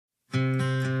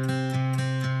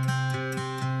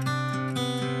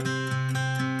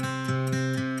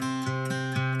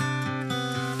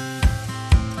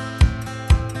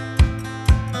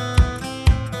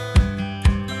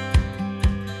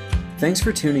Thanks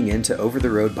for tuning in to Over the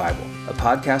Road Bible, a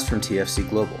podcast from TFC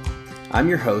Global. I'm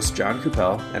your host, John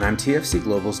Coupel, and I'm TFC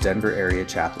Global's Denver area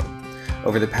chaplain.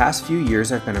 Over the past few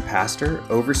years, I've been a pastor,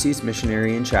 overseas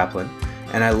missionary, and chaplain,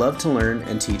 and I love to learn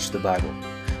and teach the Bible.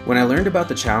 When I learned about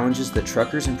the challenges that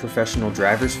truckers and professional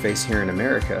drivers face here in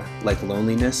America, like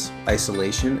loneliness,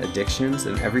 isolation, addictions,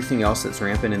 and everything else that's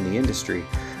rampant in the industry,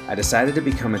 I decided to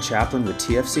become a chaplain with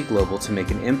TFC Global to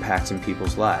make an impact in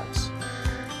people's lives.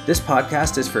 This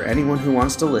podcast is for anyone who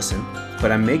wants to listen,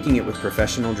 but I'm making it with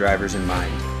professional drivers in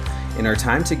mind. In our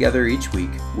time together each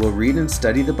week, we'll read and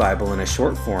study the Bible in a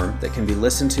short form that can be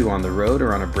listened to on the road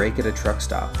or on a break at a truck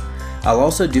stop. I'll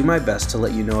also do my best to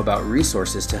let you know about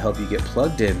resources to help you get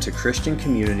plugged into Christian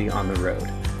community on the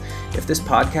road. If this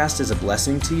podcast is a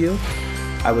blessing to you,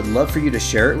 I would love for you to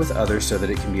share it with others so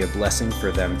that it can be a blessing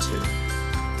for them too.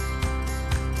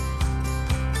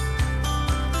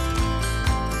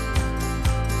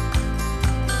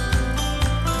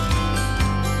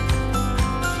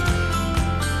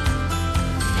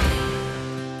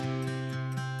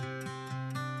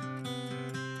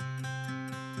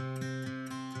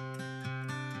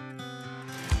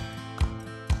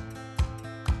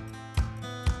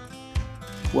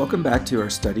 Welcome back to our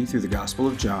study through the Gospel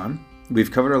of John.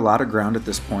 We've covered a lot of ground at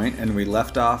this point, and we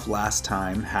left off last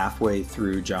time halfway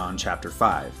through John chapter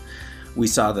 5. We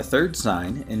saw the third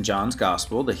sign in John's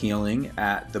Gospel, the healing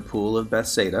at the pool of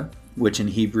Bethsaida, which in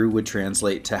Hebrew would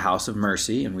translate to house of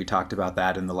mercy, and we talked about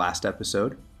that in the last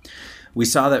episode. We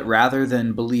saw that rather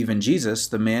than believe in Jesus,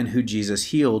 the man who Jesus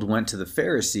healed went to the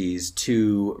Pharisees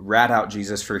to rat out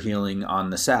Jesus for healing on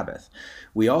the Sabbath.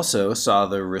 We also saw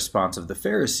the response of the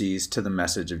Pharisees to the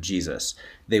message of Jesus.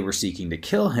 They were seeking to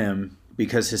kill him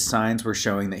because his signs were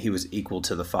showing that he was equal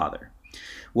to the Father.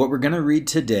 What we're going to read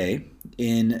today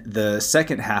in the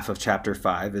second half of chapter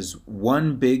 5 is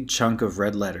one big chunk of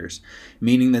red letters,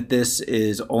 meaning that this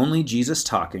is only Jesus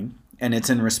talking, and it's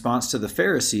in response to the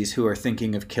Pharisees who are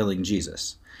thinking of killing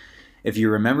Jesus. If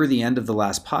you remember the end of the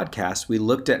last podcast, we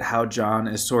looked at how John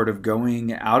is sort of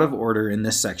going out of order in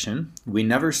this section. We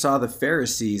never saw the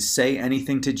Pharisees say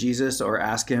anything to Jesus or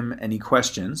ask him any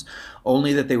questions,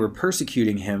 only that they were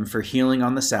persecuting him for healing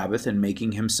on the Sabbath and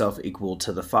making himself equal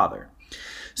to the Father.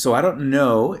 So I don't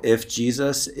know if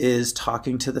Jesus is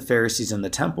talking to the Pharisees in the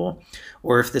temple,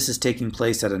 or if this is taking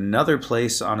place at another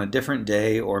place on a different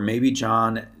day, or maybe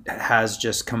John has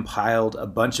just compiled a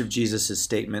bunch of Jesus'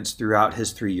 statements throughout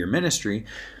his 3-year ministry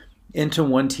into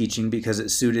one teaching because it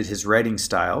suited his writing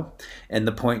style, and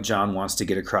the point John wants to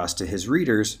get across to his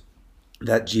readers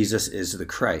that Jesus is the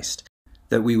Christ,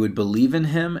 that we would believe in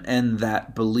him, and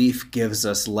that belief gives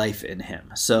us life in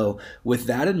him. So with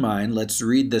that in mind, let's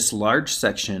read this large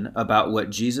section about what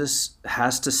Jesus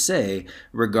has to say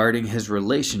regarding his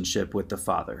relationship with the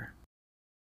Father.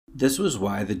 This was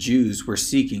why the Jews were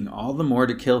seeking all the more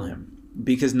to kill him,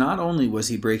 because not only was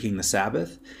he breaking the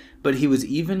Sabbath, but he was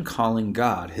even calling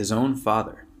God his own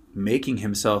Father, making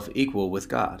himself equal with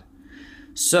God.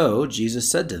 So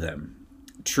Jesus said to them,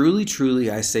 "Truly,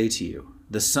 truly, I say to you,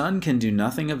 the Son can do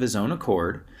nothing of his own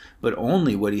accord, but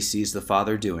only what he sees the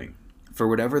Father doing. For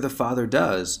whatever the Father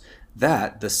does,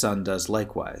 that the Son does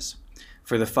likewise.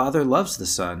 For the Father loves the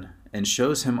Son, and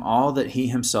shows him all that he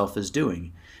himself is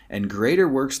doing, and greater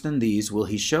works than these will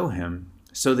he show him,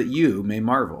 so that you may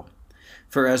marvel.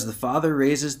 For as the Father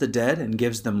raises the dead and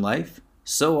gives them life,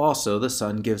 so also the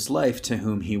Son gives life to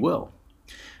whom he will.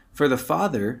 For the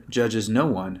Father judges no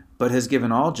one, but has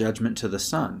given all judgment to the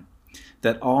Son,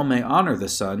 that all may honor the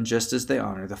Son just as they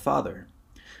honor the Father.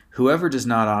 Whoever does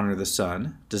not honor the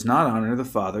Son does not honor the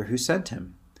Father who sent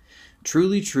him.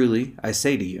 Truly, truly, I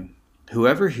say to you,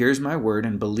 whoever hears my word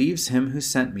and believes him who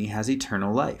sent me has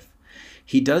eternal life.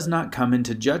 He does not come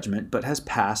into judgment, but has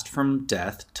passed from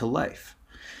death to life.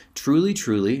 Truly,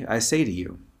 truly, I say to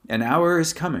you, an hour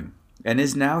is coming, and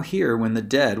is now here when the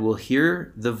dead will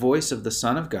hear the voice of the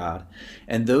Son of God,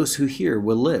 and those who hear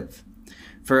will live.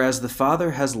 For as the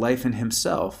Father has life in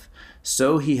himself,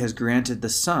 so he has granted the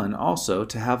Son also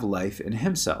to have life in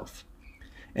himself.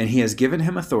 And he has given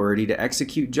him authority to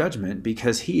execute judgment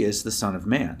because he is the Son of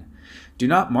Man. Do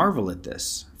not marvel at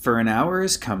this, for an hour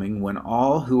is coming when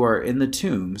all who are in the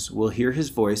tombs will hear his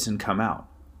voice and come out.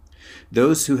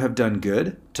 Those who have done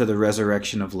good to the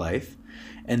resurrection of life,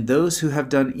 and those who have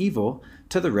done evil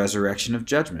to the resurrection of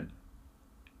judgment.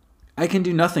 I can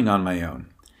do nothing on my own.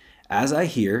 As I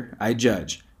hear, I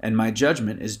judge, and my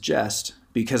judgment is just,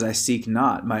 because I seek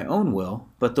not my own will,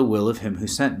 but the will of him who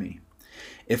sent me.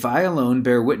 If I alone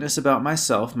bear witness about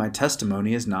myself, my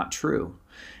testimony is not true.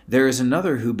 There is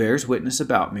another who bears witness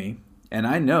about me, and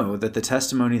I know that the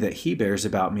testimony that he bears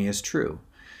about me is true.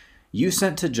 You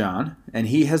sent to John, and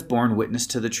he has borne witness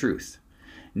to the truth.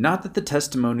 Not that the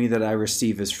testimony that I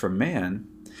receive is from man,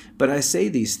 but I say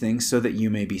these things so that you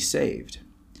may be saved.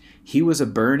 He was a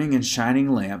burning and shining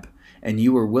lamp, and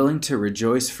you were willing to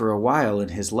rejoice for a while in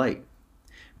his light.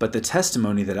 But the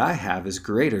testimony that I have is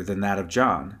greater than that of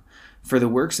John. For the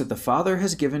works that the Father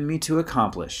has given me to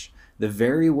accomplish, the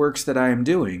very works that I am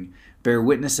doing, bear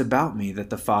witness about me that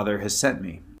the Father has sent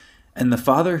me. And the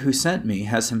Father who sent me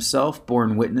has himself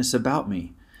borne witness about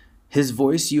me. His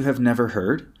voice you have never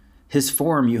heard, his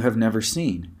form you have never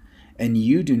seen, and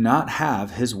you do not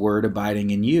have his word abiding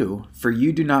in you, for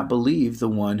you do not believe the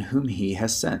one whom he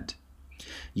has sent.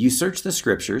 You search the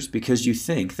Scriptures because you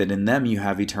think that in them you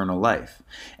have eternal life,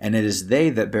 and it is they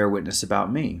that bear witness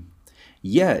about me.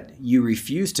 Yet you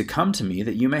refuse to come to me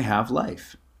that you may have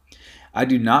life. I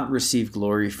do not receive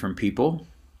glory from people,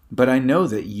 but I know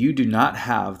that you do not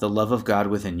have the love of God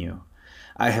within you.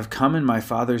 I have come in my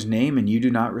Father's name, and you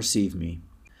do not receive me.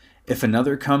 If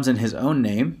another comes in his own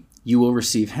name, you will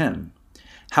receive him.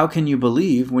 How can you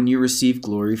believe when you receive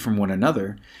glory from one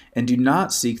another, and do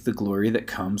not seek the glory that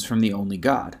comes from the only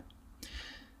God?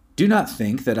 Do not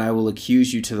think that I will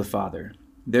accuse you to the Father.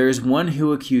 There is one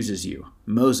who accuses you,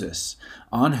 Moses,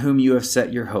 on whom you have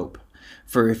set your hope.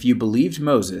 For if you believed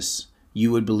Moses,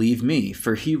 you would believe me,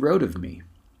 for he wrote of me.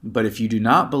 But if you do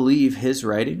not believe his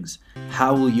writings,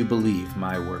 how will you believe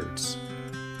my words?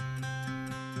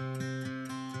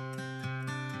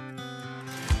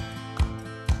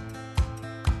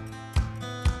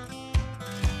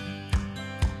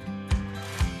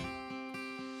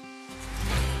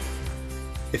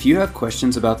 If you have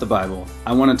questions about the Bible,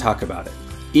 I want to talk about it.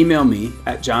 Email me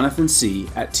at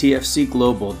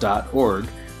jonathanc@tfcglobal.org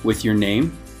with your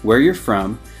name, where you're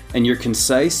from, and your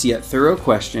concise yet thorough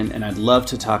question, and I'd love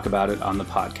to talk about it on the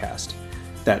podcast.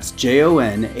 That's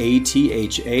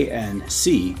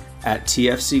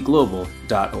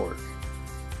JONATHANC@tfcglobal.org.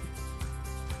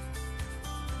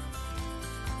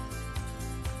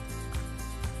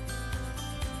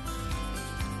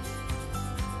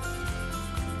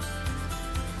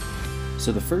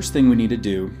 So the first thing we need to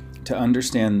do to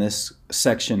understand this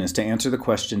section is to answer the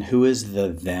question, who is the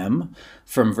them,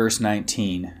 from verse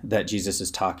 19 that Jesus is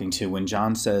talking to when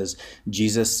John says,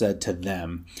 Jesus said to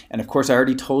them. And of course, I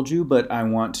already told you, but I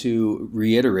want to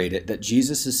reiterate it, that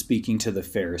Jesus is speaking to the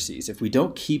Pharisees. If we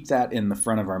don't keep that in the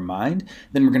front of our mind,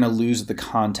 then we're going to lose the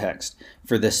context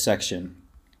for this section.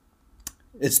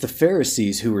 It's the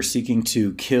Pharisees who were seeking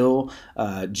to kill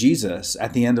Jesus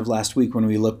at the end of last week when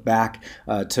we look back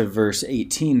to verse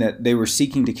 18, that they were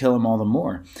seeking to kill him all the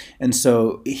more. And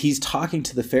so he's talking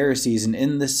to the Pharisees, and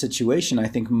in this situation, I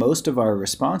think most of our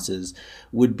responses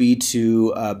would be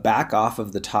to back off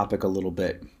of the topic a little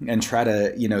bit and try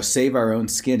to, save our own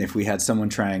skin. If we had someone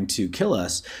trying to kill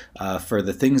us for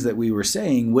the things that we were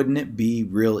saying, wouldn't it be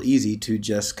real easy to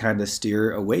just kind of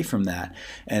steer away from that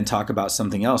and talk about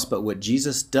something else? But what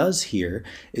Jesus does here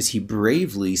is he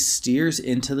bravely steers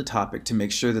into the topic to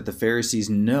make sure that the Pharisees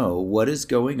know what is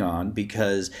going on,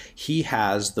 because he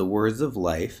has the words of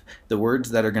life, the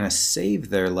words that are going to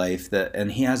save their life,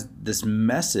 and he has this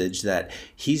message that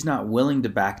he's not willing to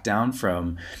back down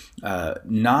from,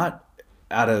 not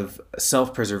out of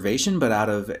self-preservation, but out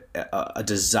of a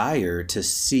desire to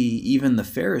see even the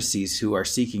Pharisees who are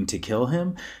seeking to kill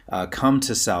him come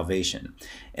to salvation.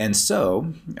 And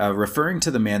so, referring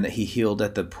to the man that he healed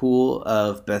at the pool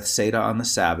of Bethsaida on the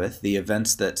Sabbath, the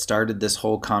events that started this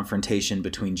whole confrontation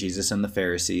between Jesus and the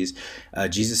Pharisees,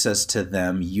 Jesus says to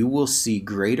them, "You will see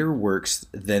greater works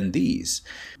than these."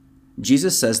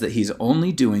 Jesus says that he's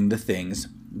only doing the things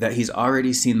that he's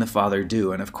already seen the Father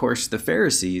do. And of course, the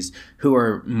Pharisees, who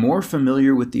are more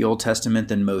familiar with the Old Testament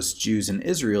than most Jews in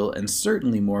Israel, and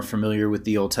certainly more familiar with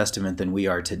the Old Testament than we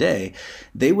are today,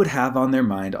 they would have on their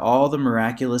mind all the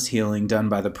miraculous healing done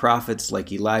by the prophets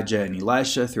like Elijah and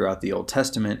Elisha throughout the Old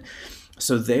Testament.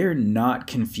 So they're not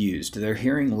confused. They're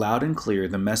hearing loud and clear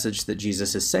the message that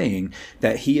Jesus is saying,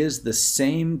 that he is the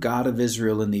same God of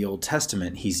Israel in the Old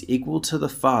Testament. He's equal to the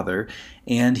Father,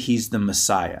 and he's the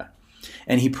Messiah.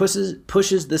 And he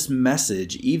pushes this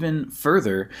message even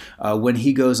further when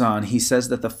he goes on. He says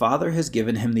that the Father has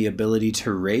given him the ability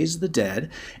to raise the dead,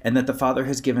 and that the Father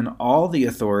has given all the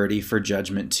authority for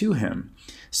judgment to him,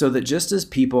 so that just as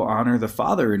people honor the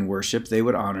Father in worship, they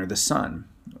would honor the Son.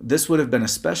 This would have been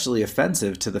especially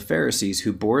offensive to the Pharisees,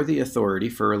 who bore the authority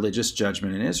for religious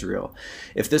judgment in Israel.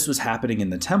 If this was happening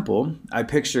in the temple, I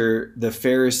picture the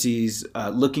Pharisees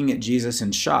looking at Jesus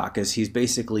in shock, as he's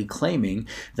basically claiming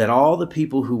that all the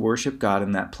people who worship God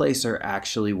in that place are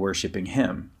actually worshiping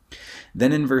him.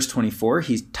 Then in verse 24,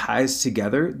 he ties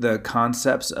together the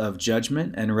concepts of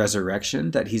judgment and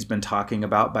resurrection that he's been talking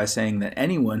about by saying that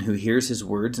anyone who hears his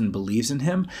words and believes in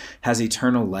him has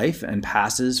eternal life and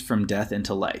passes from death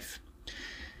into life.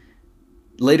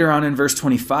 Later on in verse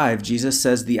 25, Jesus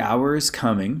says the hour is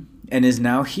coming and is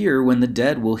now here when the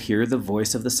dead will hear the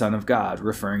voice of the Son of God,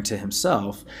 referring to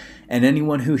himself, and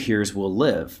anyone who hears will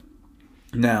live.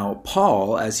 Now,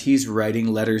 Paul, as he's writing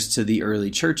letters to the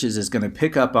early churches, is going to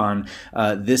pick up on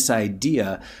this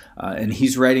idea, and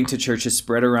he's writing to churches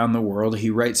spread around the world. He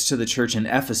writes to the church in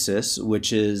Ephesus,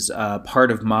 which is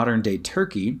part of modern-day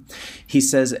Turkey. He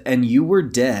says, "And you were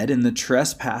dead in the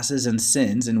trespasses and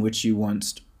sins in which you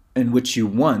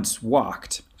once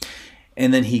walked."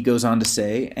 And then he goes on to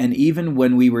say, "And even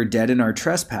when we were dead in our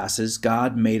trespasses,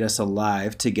 God made us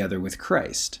alive together with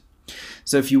Christ."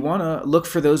 So if you want to look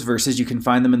for those verses, you can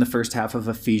find them in the first half of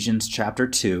Ephesians chapter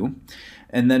 2.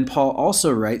 And then Paul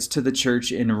also writes to the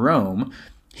church in Rome.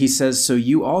 He says, "So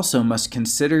you also must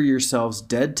consider yourselves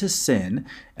dead to sin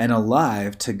and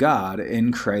alive to God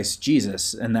in Christ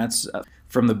Jesus." And that's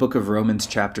from the book of Romans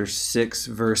chapter 6,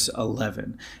 verse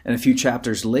 11. And a few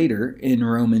chapters later, in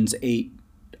Romans 8,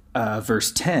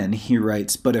 verse 10, he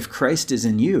writes, "But if Christ is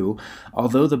in you,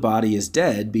 although the body is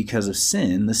dead because of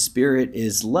sin, the spirit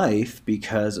is life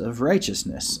because of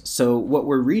righteousness." So what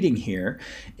we're reading here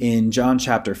in John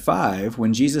chapter 5,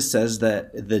 when Jesus says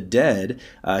that the dead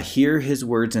hear his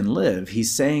words and live,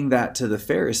 he's saying that to the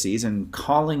Pharisees and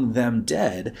calling them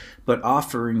dead, but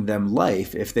offering them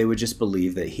life if they would just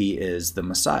believe that he is the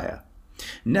Messiah.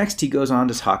 Next, he goes on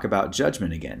to talk about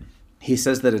judgment again. He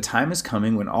says that a time is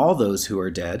coming when all those who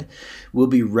are dead will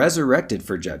be resurrected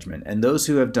for judgment, and those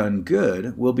who have done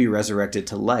good will be resurrected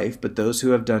to life, but those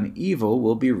who have done evil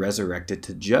will be resurrected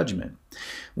to judgment.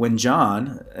 When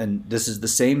John, and this is the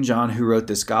same John who wrote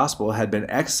this gospel, had been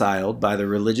exiled by the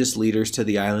religious leaders to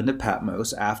the island of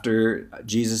Patmos after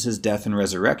Jesus' death and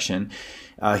resurrection,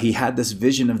 he had this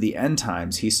vision of the end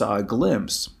times. He saw a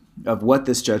glimpse of what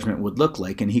this judgment would look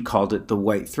like, and he called it the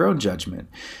white throne judgment.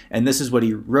 And this is what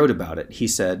he wrote about it. He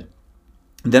said,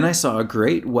 "Then I saw a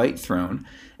great white throne,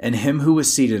 and him who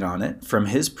was seated on it. From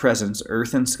his presence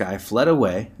earth and sky fled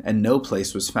away, and no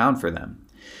place was found for them.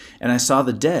 And I saw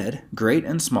the dead, great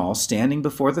and small, standing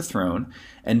before the throne,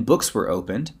 and books were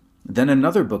opened. Then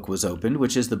another book was opened,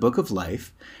 which is the book of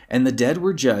life, and the dead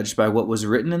were judged by what was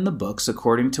written in the books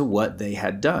according to what they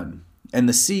had done. And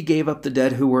the sea gave up the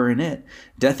dead who were in it.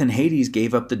 Death and Hades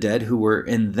gave up the dead who were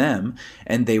in them,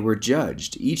 and they were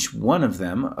judged, each one of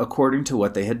them according to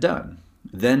what they had done.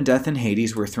 Then death and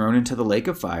Hades were thrown into the lake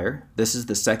of fire. This is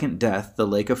the second death, the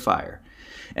lake of fire.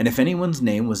 And if anyone's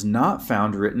name was not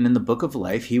found written in the book of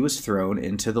life, he was thrown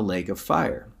into the lake of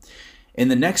fire." In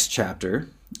the next chapter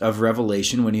of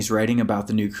Revelation, when he's writing about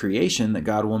the new creation that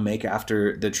God will make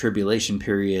after the tribulation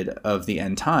period of the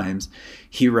end times,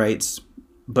 he writes,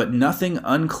 "But nothing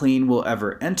unclean will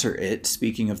ever enter it,"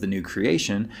 speaking of the new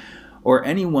creation, "or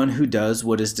anyone who does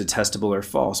what is detestable or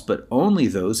false, but only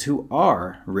those who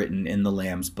are written in the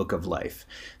Lamb's book of life."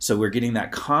 So we're getting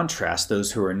that contrast.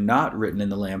 Those who are not written in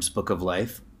the Lamb's book of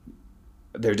life,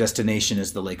 their destination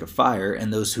is the lake of fire,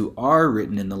 and those who are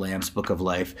written in the Lamb's book of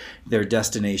life, their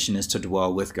destination is to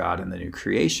dwell with God in the new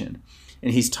creation.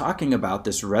 And he's talking about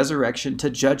this resurrection to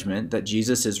judgment that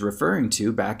Jesus is referring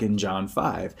to back in John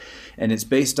 5. And it's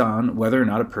based on whether or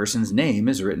not a person's name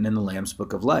is written in the Lamb's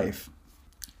book of life.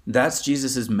 That's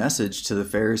Jesus' message to the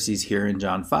Pharisees here in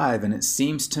John 5, and it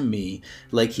seems to me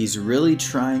like he's really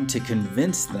trying to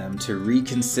convince them to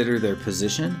reconsider their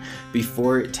position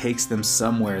before it takes them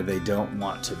somewhere they don't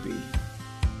want to be.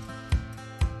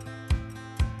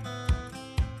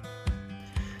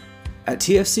 At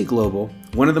TFC Global,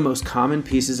 one of the most common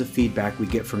pieces of feedback we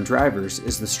get from drivers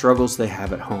is the struggles they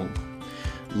have at home.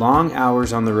 Long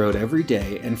hours on the road every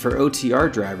day, and for OTR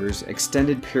drivers,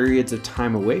 extended periods of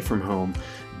time away from home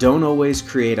don't always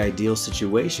create ideal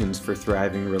situations for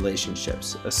thriving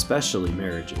relationships, especially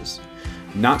marriages.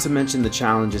 Not to mention the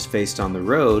challenges faced on the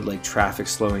road, like traffic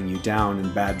slowing you down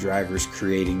and bad drivers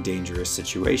creating dangerous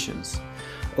situations.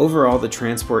 Overall, the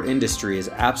transport industry is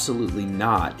absolutely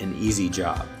not an easy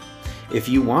job. If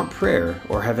you want prayer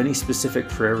or have any specific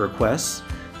prayer requests,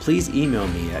 please email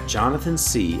me at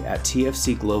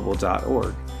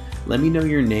jonathanc@tfcglobal.org. Let me know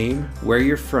your name, where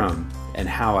you're from, and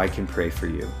how I can pray for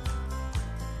you.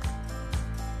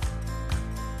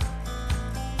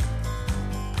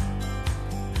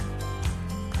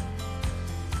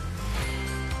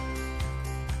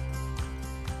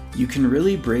 You can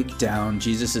really break down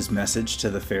Jesus' message to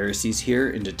the Pharisees here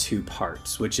into two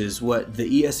parts, which is what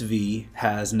the ESV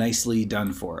has nicely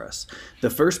done for us. The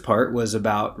first part was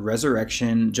about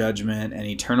resurrection, judgment, and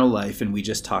eternal life, and we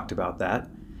just talked about that.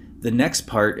 The next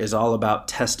part is all about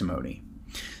testimony.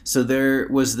 So there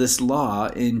was this law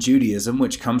in Judaism,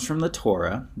 which comes from the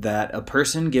Torah, that a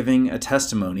person giving a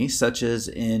testimony, such as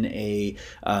in a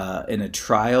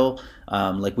trial,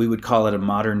 like we would call it a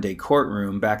modern day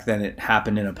courtroom, back then it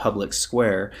happened in a public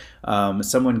square,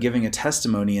 someone giving a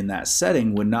testimony in that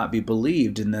setting would not be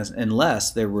believed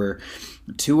unless there were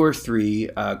 2 or 3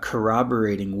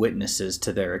 corroborating witnesses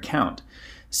to their account.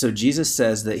 So Jesus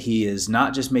says that he is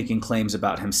not just making claims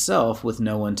about himself with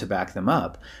no one to back them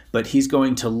up, but he's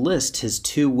going to list his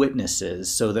 2 witnesses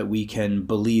so that we can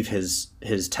believe his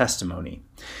testimony.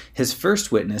 His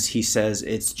first witness, he says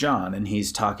it's John, and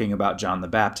he's talking about John the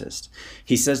Baptist.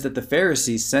 He says that the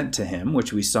Pharisees sent to him,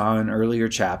 which we saw in earlier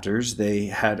chapters. They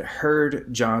had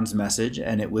heard John's message,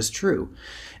 and it was true.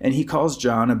 And he calls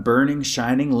John a burning,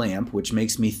 shining lamp, which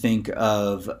makes me think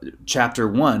of chapter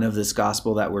 1 of this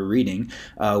gospel that we're reading,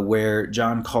 where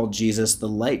John called Jesus the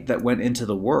light that went into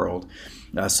the world.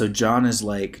 So John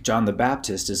the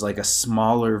Baptist is like a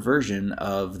smaller version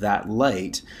of that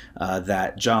light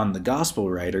that John the gospel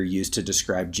writer used to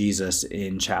describe Jesus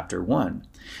in chapter 1.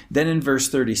 Then in verse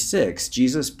 36,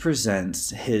 Jesus presents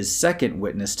his second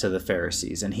witness to the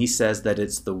Pharisees, and he says that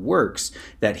it's the works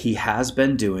that he has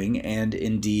been doing and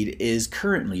indeed is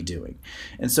currently doing.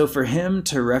 And so for him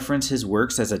to reference his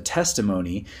works as a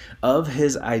testimony of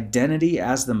his identity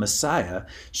as the Messiah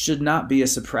should not be a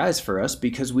surprise for us,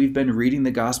 because we've been reading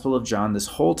the Gospel of John this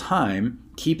whole time,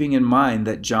 keeping in mind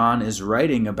that John is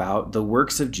writing about the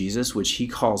works of Jesus, which he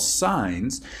calls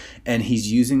signs, and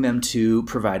he's using them to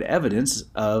provide evidence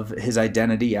of his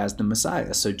identity as the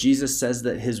Messiah. So Jesus says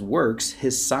that his works,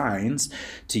 his signs,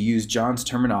 to use John's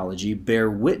terminology, bear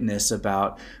witness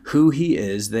about who he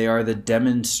is. They are the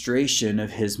demonstration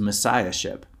of his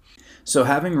messiahship. So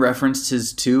having referenced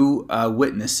his 2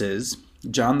 witnesses,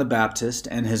 John the Baptist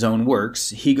and his own works,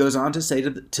 he goes on to say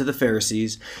to the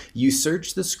Pharisees, "You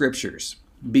search the scriptures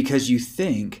because you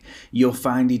think you'll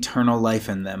find eternal life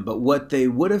in them." But what they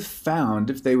would have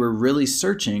found if they were really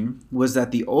searching was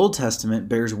that the Old Testament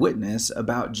bears witness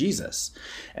about Jesus,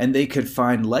 and they could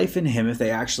find life in him if they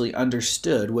actually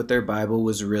understood what their Bible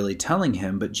was really telling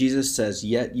him. But Jesus says,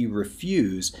 "Yet you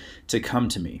refuse to come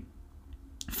to me."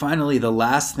 Finally, the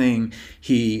last thing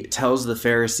he tells the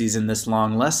Pharisees in this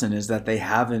long lesson is that they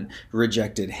haven't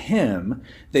rejected him,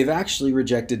 they've actually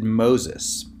rejected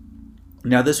Moses.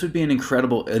 Now, this would be an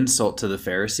incredible insult to the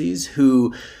Pharisees,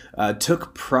 who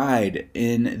took pride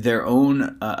in their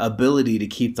own ability to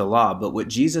keep the law. But what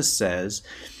Jesus says,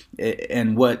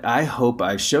 and what I hope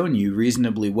I've shown you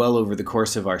reasonably well over the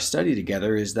course of our study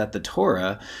together, is that the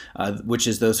Torah, which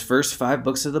is those first 5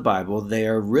 books of the Bible, they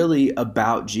are really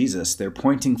about Jesus. They're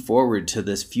pointing forward to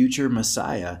this future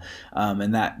Messiah,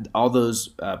 and that all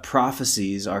those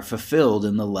prophecies are fulfilled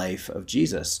in the life of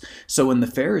Jesus. So when the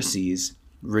Pharisees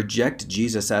reject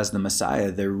Jesus as the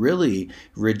Messiah, they're really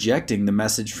rejecting the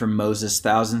message from Moses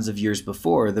thousands of years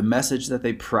before, the message that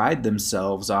they pride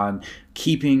themselves on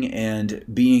keeping and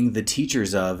being the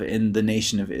teachers of in the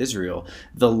nation of Israel.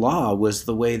 The law was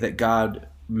the way that God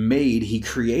he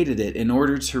created it in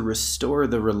order to restore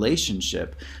the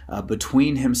relationship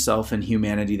between himself and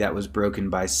humanity that was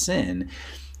broken by sin.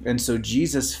 And so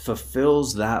Jesus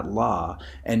fulfills that law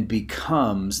and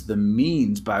becomes the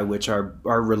means by which our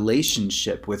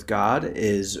relationship with God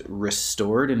is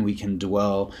restored and we can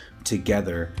dwell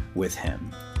together with him.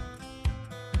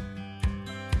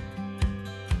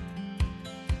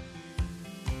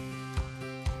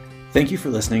 Thank you for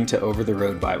listening to Over the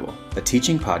Road Bible, a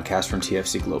teaching podcast from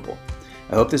TFC Global.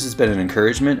 I hope this has been an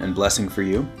encouragement and blessing for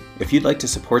you. If you'd like to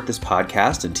support this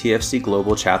podcast and TFC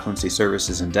Global Chaplaincy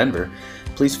Services in Denver,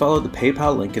 please follow the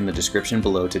PayPal link in the description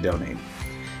below to donate.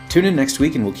 Tune in next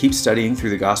week and we'll keep studying through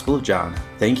the Gospel of John.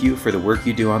 Thank you for the work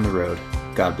you do on the road.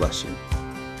 God bless you.